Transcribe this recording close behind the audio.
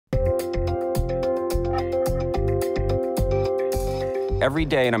Every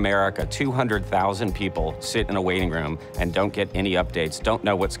day in America, 200,000 people sit in a waiting room and don't get any updates, don't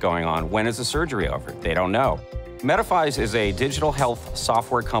know what's going on. When is the surgery over? They don't know. Medifies is a digital health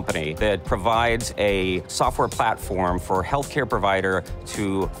software company that provides a software platform for healthcare provider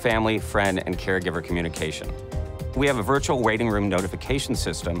to family, friend, and caregiver communication. We have a virtual waiting room notification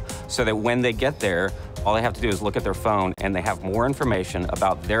system so that when they get there, all they have to do is look at their phone and they have more information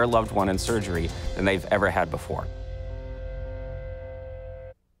about their loved one in surgery than they've ever had before.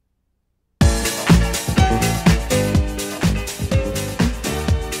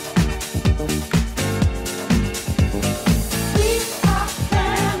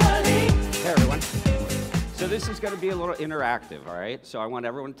 This is going to be a little interactive, all right? So I want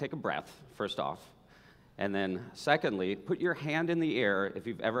everyone to take a breath, first off. And then secondly, put your hand in the air if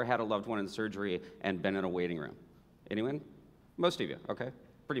you've ever had a loved one in surgery and been in a waiting room. Anyone? Most of you, okay?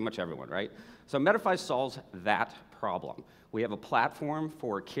 Pretty much everyone, right? So Medifies solves that problem. We have a platform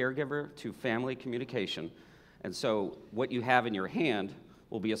for caregiver to family communication. And so what you have in your hand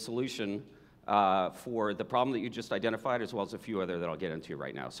will be a solution for the problem that you just identified, as well as a few other that I'll get into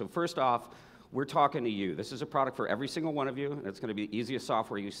right now. So first off, we're talking to you. This is a product for every single one of you, and it's going to be the easiest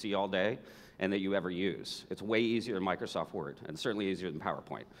software you see all day and that you ever use. It's way easier than Microsoft Word, and certainly easier than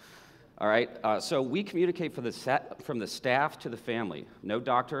PowerPoint. All right, so we communicate from the staff to the family. No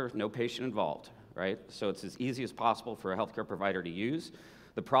doctor, no patient involved, right? So it's as easy as possible for a healthcare provider to use.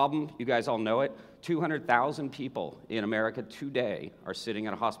 The problem, you guys all know it, 200,000 people in America today are sitting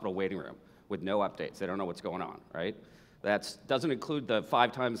in a hospital waiting room with no updates. They don't know what's going on, right? That doesn't include the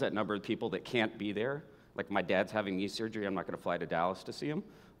 5 times that number of people that can't be there. Like my dad's having knee surgery, I'm not gonna fly to Dallas to see him,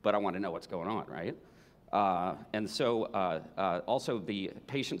 but I wanna know what's going on, right? And so also the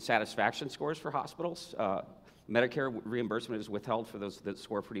patient satisfaction scores for hospitals. Medicare reimbursement is withheld for those that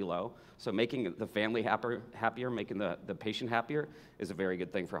score pretty low. So making the family happier, making the patient happier is a very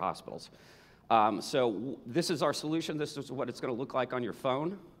good thing for hospitals. So this is our solution. This is what it's gonna look like on your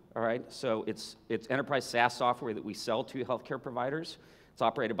phone. All right, so it's enterprise SaaS software that we sell to healthcare providers. It's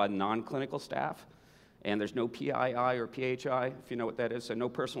operated by non-clinical staff, and there's no PII or PHI, if you know what that is, so no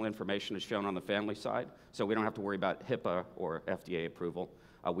personal information is shown on the family side, so we don't have to worry about HIPAA or FDA approval.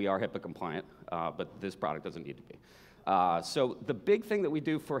 We are HIPAA compliant, but this product doesn't need to be. So the big thing that we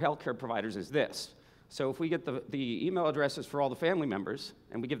do for healthcare providers is this. So if we get the email addresses for all the family members,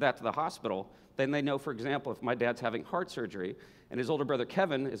 and we give that to the hospital, then they know, for example, if my dad's having heart surgery, and his older brother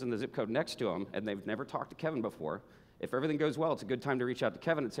Kevin is in the zip code next to him, and they've never talked to Kevin before, if everything goes well, it's a good time to reach out to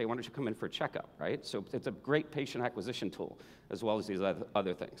Kevin and say, why don't you come in for a checkup, right? So it's a great patient acquisition tool, as well as these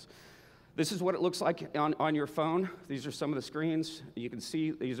other things. This is what it looks like on your phone. These are some of the screens. You can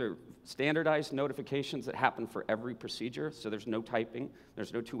see these are standardized notifications that happen for every procedure, so there's no typing,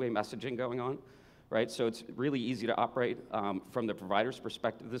 there's no two-way messaging going on. Right, so it's really easy to operate from the provider's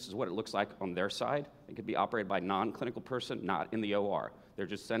perspective. This is what it looks like on their side. It could be operated by a non-clinical person, not in the OR. They're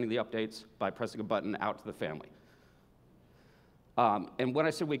just sending the updates by pressing a button out to the family. And when I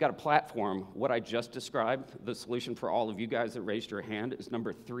said we got a platform, what I just described, the solution for all of you guys that raised your hand, is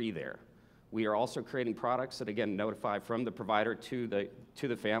number 3 there. We are also creating products that, again, notify from the provider to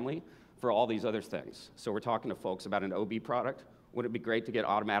the family for all these other things. So we're talking to folks about an OB product. Wouldn't it be great to get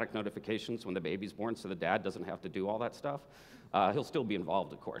automatic notifications when the baby's born so the dad doesn't have to do all that stuff? He'll still be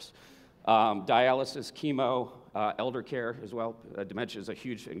involved, of course. Dialysis, chemo, elder care as well. Dementia is a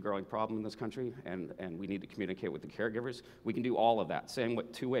huge and growing problem in this country, and we need to communicate with the caregivers. We can do all of that, same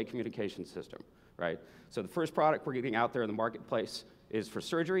with two-way communication system, right? So the first product we're getting out there in the marketplace is for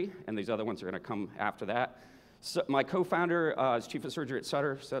surgery, and these other ones are gonna come after that. So my co-founder is chief of surgery at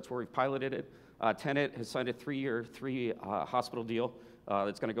Sutter, so that's where we've piloted it. Tenet has signed a 3-year, hospital deal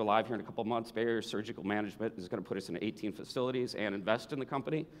that's going to go live here in a couple months. Bayer Surgical Management is going to put us in 18 facilities and invest in the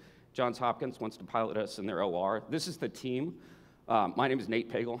company. Johns Hopkins wants to pilot us in their OR. This is the team. My name is Nate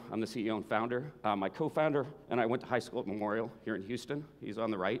Pagel. I'm the CEO and founder. My co-founder and I went to high school at Memorial here in Houston. He's on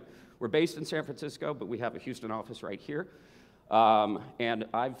the right. We're based in San Francisco, but we have a Houston office right here. And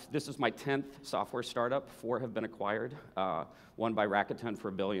this is my 10th software startup. 4 have been acquired. 1 by Rakuten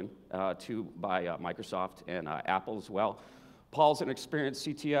for $1 billion, 2 by Microsoft and Apple as well. Paul's an experienced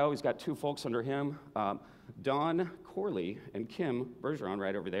CTO. He's got 2 folks under him, Don Corley and Kim Bergeron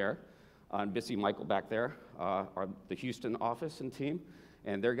right over there, and Bissy Michael back there are the Houston office and team.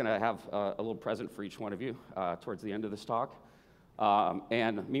 And they're gonna have a little present for each one of you towards the end of this talk.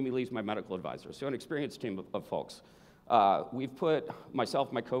 And Mimi Lee's my medical advisor, so an experienced team of folks. We've put,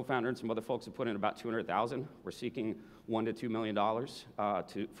 myself, my co-founder, and some other folks have put in about $200,000. We're seeking $1 to $2 million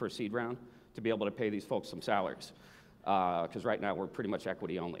for a seed round to be able to pay these folks some salaries. Because right now we're pretty much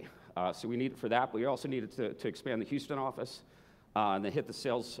equity only. So we need it for that, but we also needed to expand the Houston office. and then hit the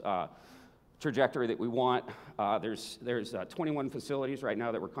sales trajectory that we want. There's 21 facilities right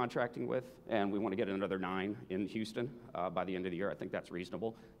now that we're contracting with, and we want to get another 9 in Houston by the end of the year. I think that's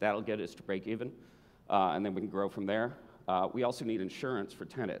reasonable. That'll get us to break even, and then we can grow from there. We also need insurance for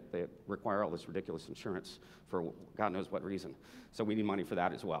Tenet. They require all this ridiculous insurance for God knows what reason. So we need money for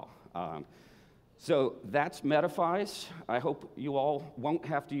that as well. So that's Medifies. I hope you all won't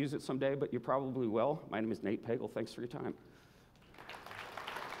have to use it someday, but you probably will. My name is Nate Pagel. Thanks for your time.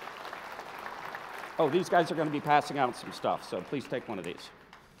 Oh, these guys are going to be passing out some stuff, so please take one of these.